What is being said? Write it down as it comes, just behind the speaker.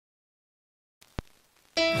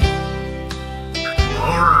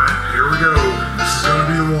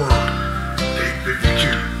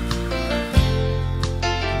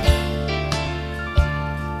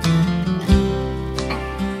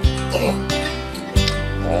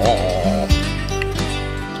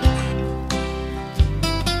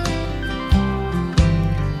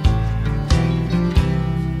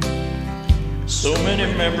So many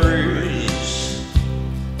memories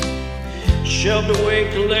shoved away,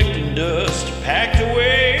 collecting dust, packed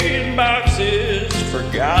away in boxes,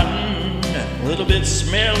 forgotten, a little bit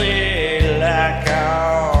smelly like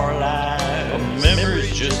our lives. A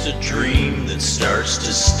memory's just a dream that starts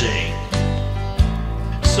to sting.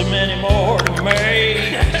 So many more to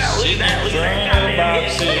make, sitting in front of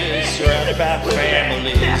boxes, surrounded by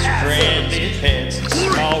families, friends, and pets, and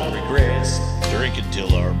small regrets. Drinking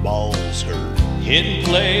till our balls hurt. Hit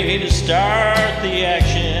play to start the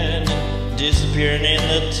action, disappearing in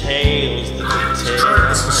the tales that they tell.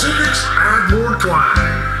 The specifics add more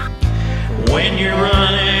twine. When you're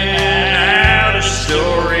running out of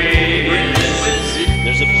stories,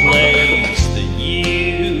 there's a place that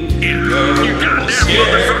you can go.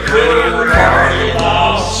 Scarecrow party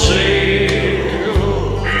lost sale.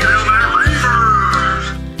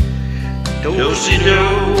 Do-si-do,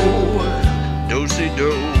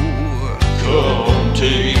 do-si-do. Come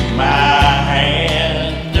take my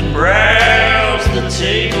hand and browse the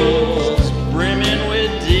tables, brimming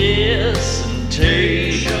with dissentation,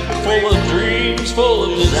 full of dreams, full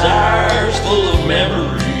of desires, full of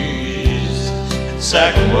memories.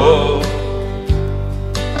 Sack 'em up,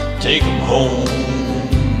 take 'em home,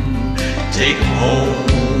 take 'em home.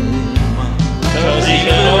 'Cause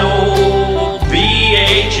even old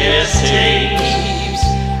VHS tapes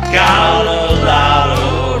got a lot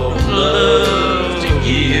of love to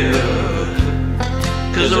give.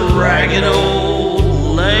 'Cause a ragged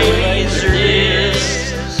old Laserdisc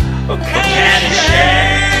or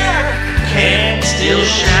Caddyshack can still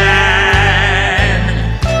shine.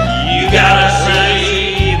 You gotta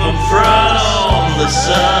save them from the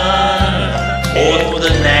sun or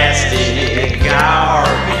the nasty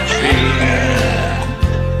garbage bin.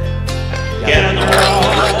 Gather all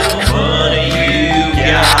the money you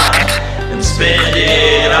got and spend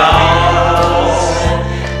it all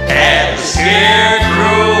at the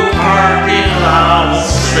Scarecrow parking lot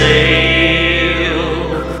sale.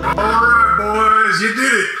 Alright, boys, you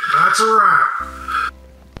did it. That's a wrap.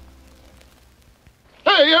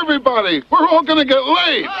 Hey, everybody, we're all gonna get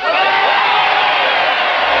laid.